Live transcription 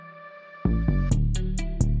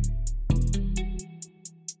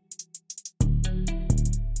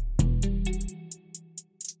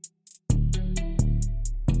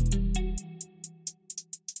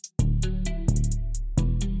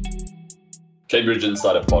Cambridge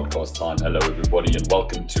Insider Podcast time. Hello, everybody, and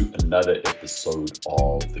welcome to another episode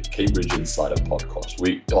of the Cambridge Insider Podcast.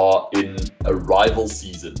 We are in arrival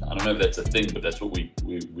season. I don't know if that's a thing, but that's what we're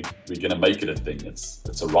going to make it a thing. It's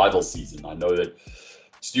arrival season. I know that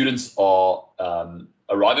students are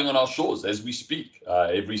arriving on our shores as we speak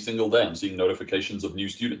every single day. I'm seeing notifications of new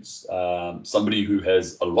students. Somebody who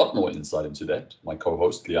has a lot more insight into that, my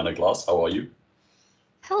co-host, Liana Glass. How are you?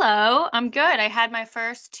 Hello, I'm good. I had my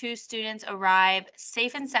first two students arrive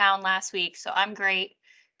safe and sound last week, so I'm great.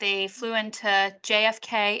 They flew into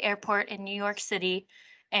JFK Airport in New York City,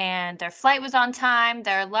 and their flight was on time.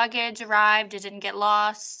 Their luggage arrived, it didn't get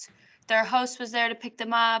lost. Their host was there to pick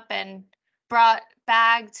them up and brought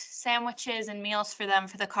bagged sandwiches and meals for them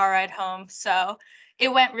for the car ride home. So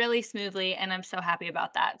it went really smoothly, and I'm so happy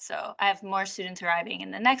about that. So I have more students arriving in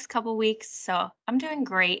the next couple weeks, so I'm doing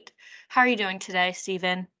great. How are you doing today,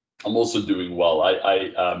 Stephen? I'm also doing well.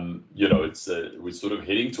 It's we're sort of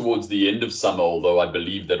heading towards the end of summer, although I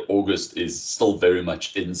believe that August is still very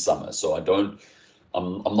much in summer. So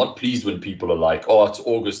I'm not pleased when people are like, "Oh, it's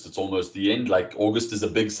August, it's almost the end." Like August is a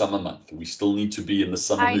big summer month. We still need to be in the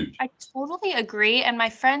summer I mood. I totally agree. And my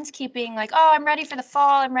friends keep being like, "Oh, I'm ready for the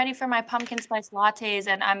fall. I'm ready for my pumpkin spice lattes."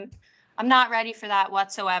 And I'm not ready for that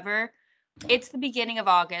whatsoever. It's the beginning of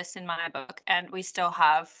August in my book, and we still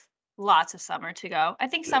have lots of summer to go. I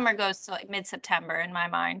think Yeah, summer goes to like mid-September in my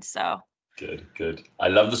mind. So good, good. I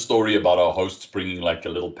love the story about our hosts bringing like a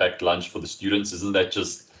little packed lunch for the students. Isn't that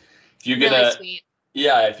just if you're really gonna sweet.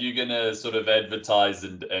 Yeah, if you're gonna sort of advertise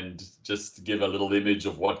and just give a little image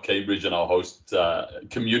of what Cambridge and our host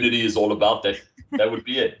community is all about, that would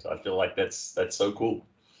be it. I feel like that's so cool.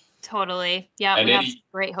 Totally. Yeah, And we have some any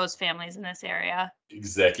great host families in this area.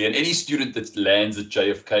 Exactly, and any student that lands at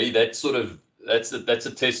JFK, that's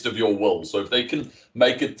a test of your will. So if they can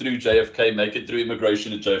make it through JFK, make it through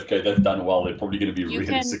immigration at JFK, they've done well. They're probably going to be You really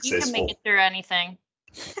can make it successful. through anything.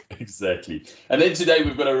 Exactly. And then today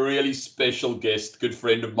we've got a really special guest, good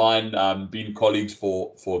friend of mine, been colleagues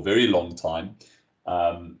for a very long time.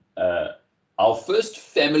 Um, uh, our first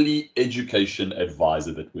family education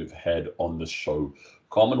advisor that we've had on the show.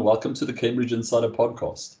 Carmen, welcome to the Cambridge Insider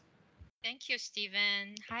Podcast. Thank you,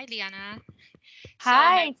 Stephen. Hi, Liana. So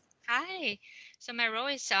my Hi. hi. So my role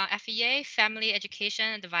is FEA, Family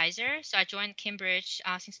Education Advisor. So I joined Cambridge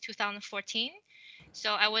since 2014.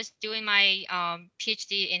 So I was doing my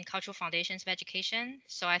PhD in Cultural Foundations of Education.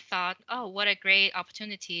 So I thought, oh, what a great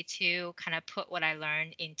opportunity to kind of put what I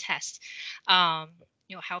learned in test. Um,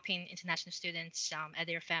 helping international students and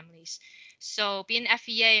their families. So being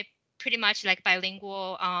FEA, pretty much like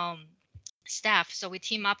bilingual. Staff. So we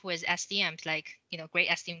team up with SDMs, like great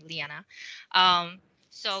SDM Liana.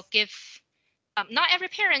 So give not every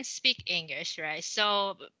parent speak English, right?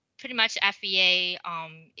 So pretty much FEA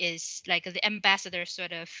is like the ambassador,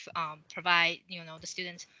 sort of provide the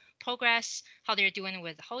students progress, how they're doing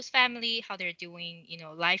with the host family, how they're doing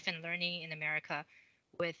life and learning in America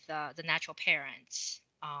with the natural parents.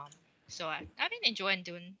 So I've been enjoying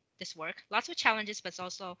doing this work. Lots of challenges, but it's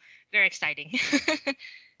also very exciting.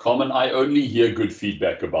 Carmen, I only hear good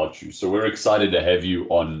feedback about you, so we're excited to have you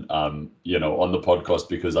on, on the podcast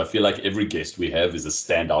because I feel like every guest we have is a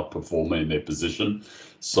standout performer in their position.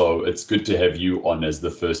 So it's good to have you on as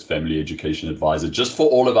the first family education advisor, just for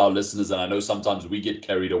all of our listeners. And I know sometimes we get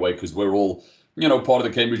carried away because we're all, part of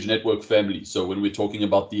the Cambridge Network family. So when we're talking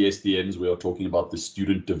about the SDMs, we are talking about the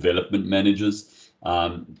student development managers.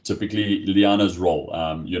 Typically Liana's role,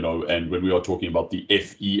 and when we are talking about the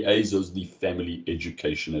FEAs, those are the family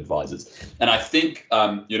education advisors. And I think,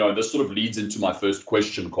 this sort of leads into my first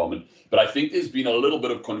question, Carmen, but I think there's been a little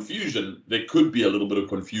bit of confusion. There could be a little bit of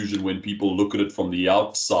confusion when people look at it from the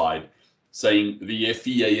outside, saying the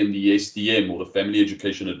FEA and the SDM, or the family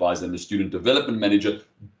education advisor and the student development manager,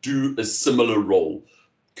 do a similar role.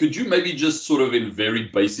 Could you maybe just sort of in very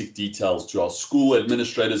basic details to our school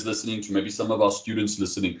administrators listening, to maybe some of our students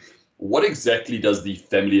listening, what exactly does the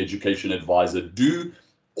family education advisor do?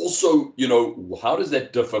 Also, how does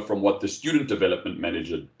that differ from what the student development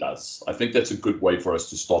manager does? I think that's a good way for us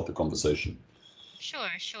to start the conversation. Sure,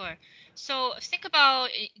 sure. So think about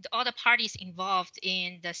all the parties involved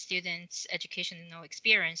in the students' educational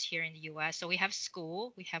experience here in the U.S. So we have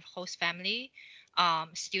school, we have host family,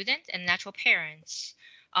 student, and natural parents.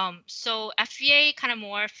 So FVA kind of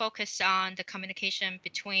more focused on the communication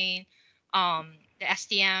between the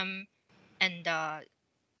SDM and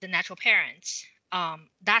the natural parents.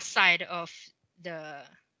 That side of the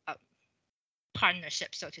uh,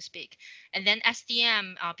 partnership, so to speak. And then SDM,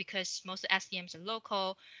 because most of SDMs are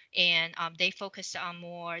local, and they focus on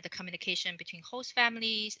more the communication between host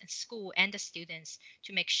families and school and the students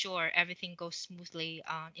to make sure everything goes smoothly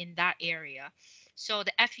in that area. So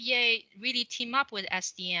the FEA really team up with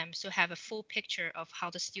SDM to have a full picture of how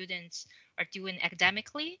the students are doing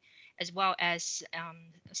academically, as well as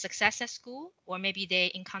success at school, or maybe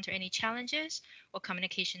they encounter any challenges or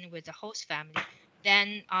communication with the host family. Then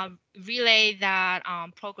relay that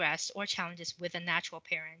progress or challenges with the natural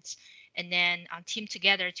parents, and then team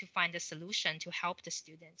together to find a solution to help the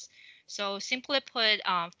students. So simply put,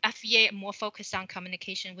 FEA more focused on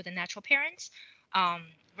communication with the natural parents,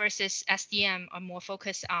 versus SDM are more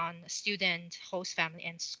focused on student, host family,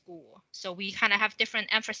 and school. So we kind of have different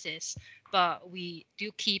emphasis, but we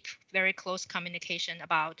do keep very close communication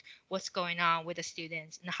about what's going on with the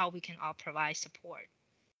students and how we can all provide support.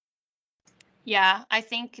 Yeah, I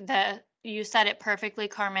think that you said it perfectly,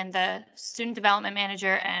 Carmen. The student development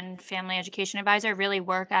manager and family education advisor really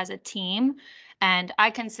work as a team. And I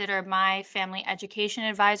consider my family education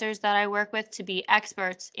advisors that I work with to be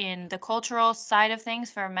experts in the cultural side of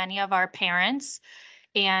things for many of our parents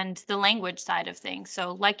and the language side of things.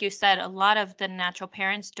 So, like you said, a lot of the natural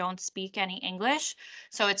parents don't speak any English.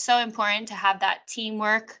 So, it's so important to have that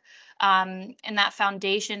teamwork and that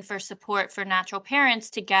foundation for support for natural parents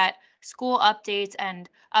to get school updates and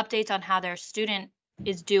updates on how their student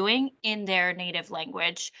is doing in their native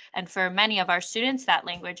language. And for many of our students, that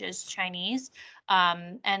language is Chinese.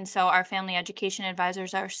 And so, our family education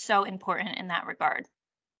advisors are so important in that regard.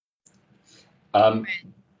 Um,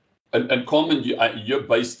 and Carmen, you're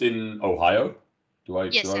based in Ohio.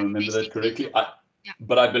 Yes, Do I I'm remember based in that correctly? Cleveland. Yeah.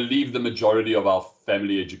 But I believe the majority of our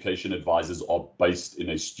family education advisors are based in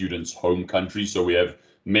a student's home country. So we have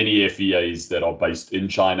many FEAs that are based in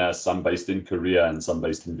China, some based in Korea, and some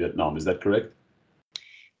based in Vietnam. Is that correct?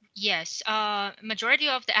 Yes, majority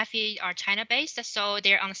of the FEA are China-based, so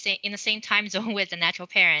they're on the same in the same time zone with the natural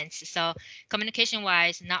parents. So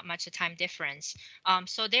communication-wise, not much a time difference.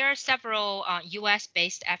 So there are several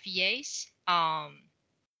US-based FEAs.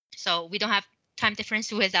 So we don't have time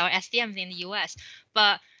difference with our SDMs in the US.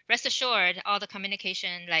 But rest assured, all the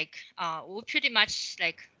communication, like we're pretty much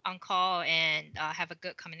like on call and have a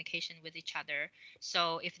good communication with each other.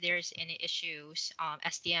 So if there's any issues,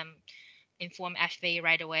 SDM inform FA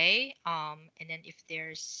right away. And then if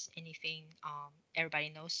there's anything, everybody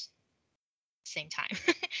knows same time.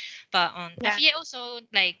 But Yeah. FEA also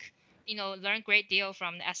like learn great deal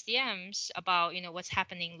from the SDMs about what's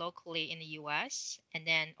happening locally in the US, and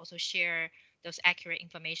then also share those accurate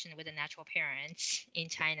information with the natural parents in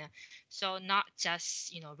China. So not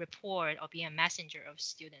just report or be a messenger of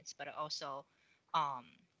students, but also um,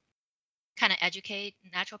 kind of educate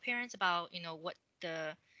natural parents about what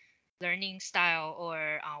the learning style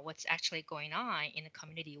or what's actually going on in the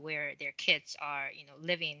community where their kids are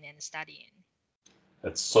living and studying.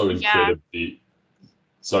 That's so Yeah. incredibly.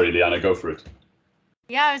 Sorry, Liana, go for it.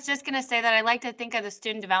 Yeah, I was just going to say that I like to think of the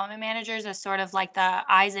student development managers as sort of like the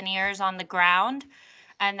eyes and ears on the ground.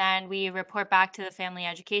 And then we report back to the family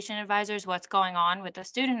education advisors what's going on with the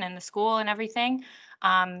student and the school and everything.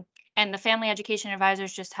 And the family education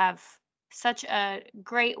advisors just have such a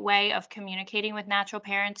great way of communicating with natural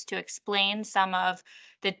parents to explain some of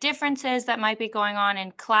the differences that might be going on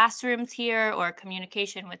in classrooms here or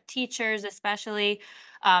communication with teachers, especially.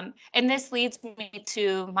 And this leads me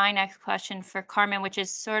to my next question for Carmen, which is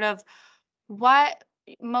sort of what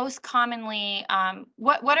most commonly,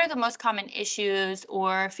 what are the most common issues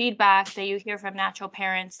or feedback that you hear from natural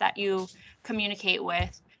parents that you communicate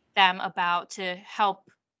with them about to help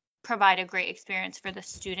provide a great experience for the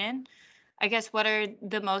student? I guess what are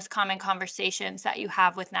the most common conversations that you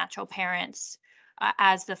have with natural parents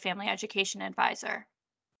as the family education advisor?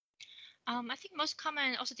 I think most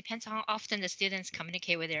common also depends on how often the students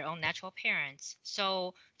communicate with their own natural parents.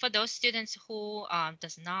 So for those students who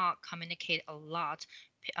does not communicate a lot,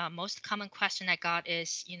 most common question I got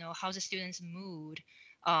is, how's the student's mood?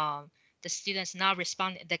 The student's not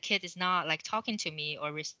responding. The kid is not like talking to me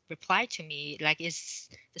or reply to me. Like, is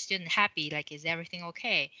the student happy? Like, is everything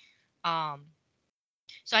okay? Um,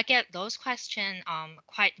 so I get those questions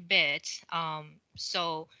quite a bit.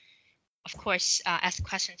 So of course, ask a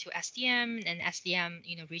question to SDM, and SDM,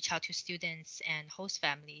 reach out to students and host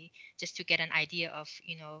family just to get an idea of,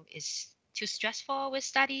 is too stressful with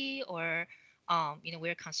study, or,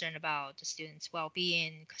 we're concerned about the students'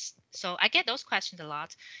 well-being. So I get those questions a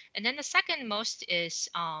lot. And then the second most is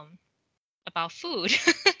about food.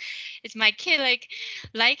 Is my kid like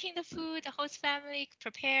liking the food the host family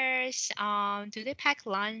prepares? Do they pack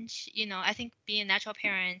lunch? I think being natural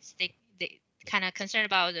parents, kind of concerned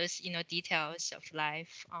about those, details of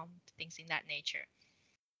life, things in that nature.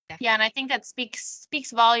 Yeah, and Definitely. I think that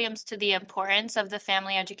speaks volumes to the importance of the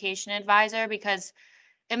family education advisor, because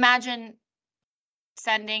imagine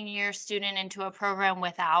sending your student into a program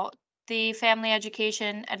without the family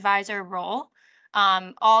education advisor role.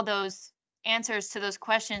 All those answers to those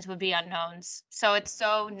questions would be unknowns. So it's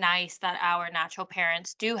so nice that our natural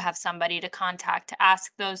parents do have somebody to contact to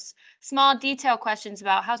ask those small detail questions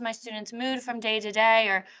about how's my student's mood from day to day,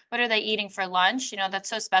 or what are they eating for lunch. That's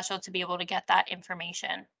so special to be able to get that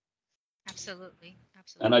information. Absolutely.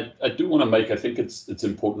 And Absolutely. I do want to make, I think it's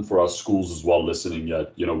important for our schools as well listening.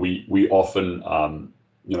 We often,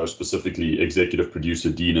 specifically executive producer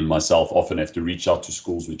Dean and myself often have to reach out to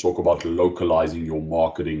schools. We talk about localizing your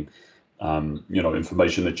marketing,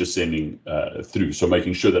 information that you're sending through. So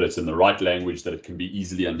making sure that it's in the right language, that it can be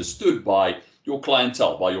easily understood by your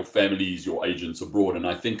clientele, by your families, your agents abroad. And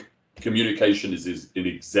I think communication is in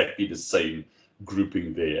exactly the same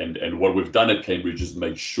grouping there. And what we've done at Cambridge is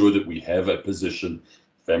make sure that we have a position,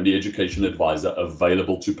 family education advisor,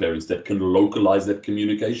 available to parents that can localize that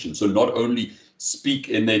communication. So not only speak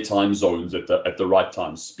in their time zones at the right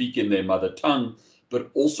time, speak in their mother tongue, but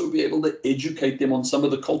also be able to educate them on some of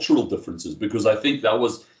the cultural differences. Because I think that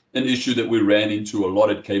was an issue that we ran into a lot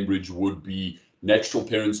at Cambridge, would be natural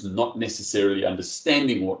parents not necessarily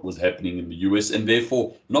understanding what was happening in the US, and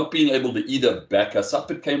therefore not being able to either back us up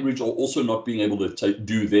at Cambridge, or also not being able to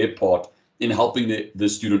do their part in helping the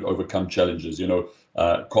student overcome challenges.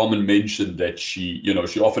 Carmen mentioned that she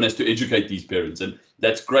often has to educate these parents, and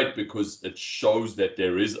that's great because it shows that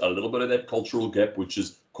there is a little bit of that cultural gap, which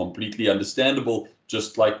is completely understandable.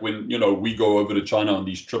 Just like when we go over to China on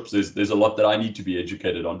these trips, there's a lot that I need to be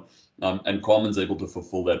educated on, and Carmen's able to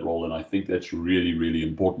fulfill that role, and I think that's really, really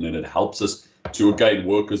important, and it helps us to again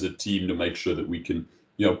work as a team to make sure that we can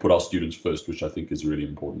put our students first, which I think is really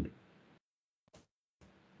important.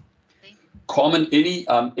 Carmen,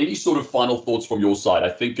 any sort of final thoughts from your side? I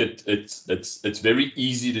think it's very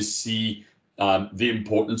easy to see the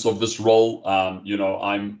importance of this role.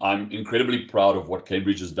 I'm incredibly proud of what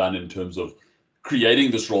Cambridge has done in terms of creating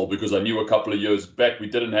this role, because I knew a couple of years back we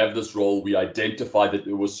didn't have this role. We identified that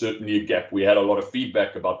there was certainly a gap. We had a lot of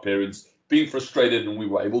feedback about parents being frustrated, and we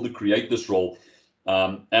were able to create this role.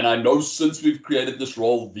 And I know since we've created this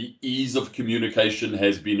role, the ease of communication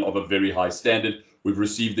has been of a very high standard. We've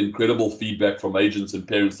received incredible feedback from agents and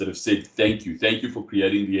parents that have said, thank you. Thank you for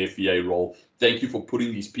creating the FEA role. Thank you for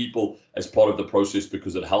putting these people as part of the process,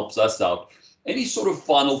 because it helps us out. Any sort of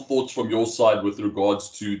final thoughts from your side with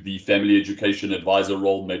regards to the family education advisor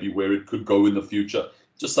role, maybe where it could go in the future?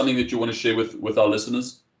 Just something that you want to share with our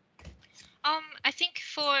listeners? I think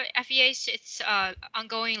for FEAs, it's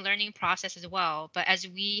ongoing learning process as well. But as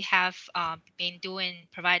we have been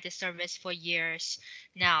provide this service for years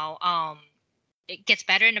now, it gets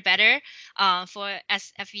better and better. For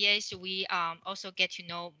as FEAs, we also get to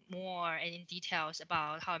know more and in details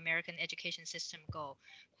about how American education system go.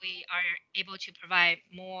 We are able to provide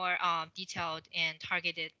more detailed and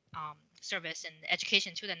targeted service and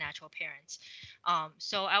education to the natural parents.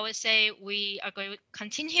 So I would say we are going to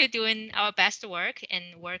continue doing our best work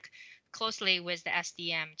and work closely with the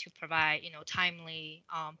SDM to provide, timely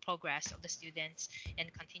progress of the students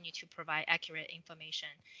and continue to provide accurate information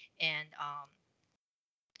and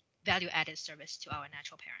value-added service to our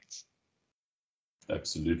natural parents.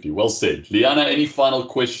 Absolutely. Well said. Liana, any final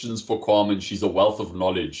questions for Carmen? She's a wealth of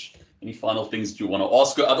knowledge. Any final things that you want to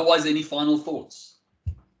ask her? Otherwise, any final thoughts?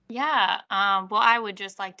 Yeah, well, I would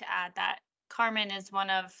just like to add that Carmen is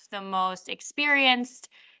one of the most experienced,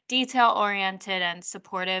 detail-oriented, and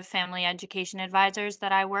supportive family education advisors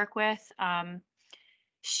that I work with.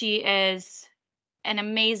 She is an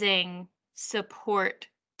amazing support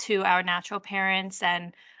to our natural parents,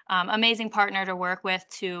 and amazing partner to work with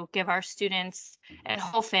to give our students and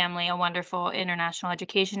whole family a wonderful international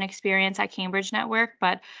education experience at Cambridge Network.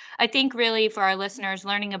 But I think really for our listeners,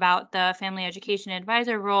 learning about the family education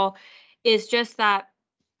advisor role is just that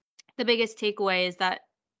the biggest takeaway is that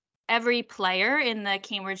every player in the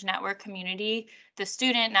Cambridge Network community, the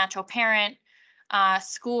student, natural parent,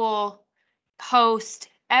 school, host,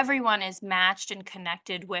 everyone is matched and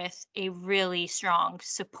connected with a really strong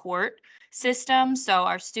support system. So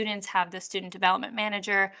our students have the student development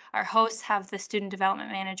manager, our hosts have the student development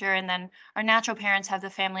manager, and then our natural parents have the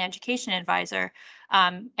family education advisor.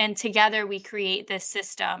 And together we create this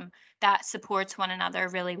system that supports one another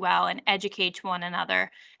really well and educates one another,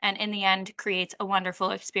 and in the end creates a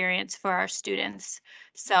wonderful experience for our students.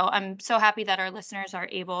 So I'm so happy that our listeners are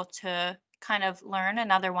able to kind of learn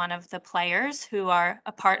another one of the players who are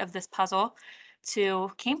a part of this puzzle,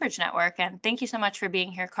 to Cambridge Network. And thank you so much for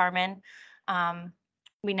being here, Carmen.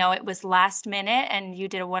 We know it was last minute, and you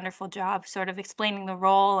did a wonderful job sort of explaining the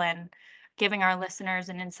role and giving our listeners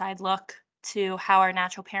an inside look to how our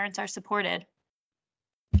natural parents are supported.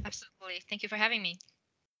 Absolutely. Thank you for having me.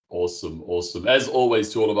 Awesome. As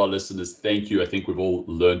always, to all of our listeners, thank you. I think we've all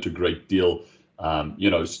learned a great deal.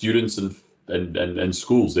 Students and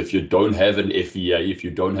schools, if you don't have an FEA, if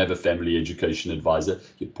you don't have a family education advisor,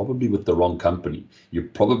 you're probably with the wrong company. You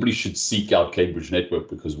probably should seek out Cambridge Network,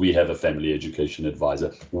 because we have a family education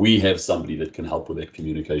advisor. We have somebody that can help with that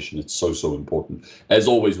communication. It's so important. As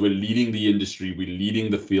always, we're leading the industry, we're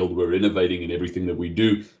leading the field, we're innovating in everything that we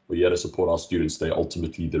do. We're here to support our students. They're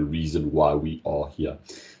ultimately the reason why we are here.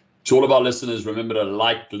 To all of our listeners, remember to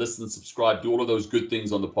like, listen, subscribe, do all of those good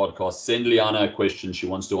things on the podcast. Send Liana a question. She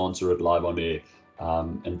wants to answer it live on air.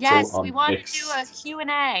 Yes, we want to do a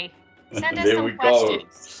Q&A. Send us some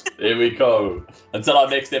questions. There we go. Until our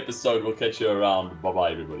next episode, we'll catch you around.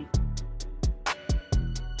 Bye-bye, everybody.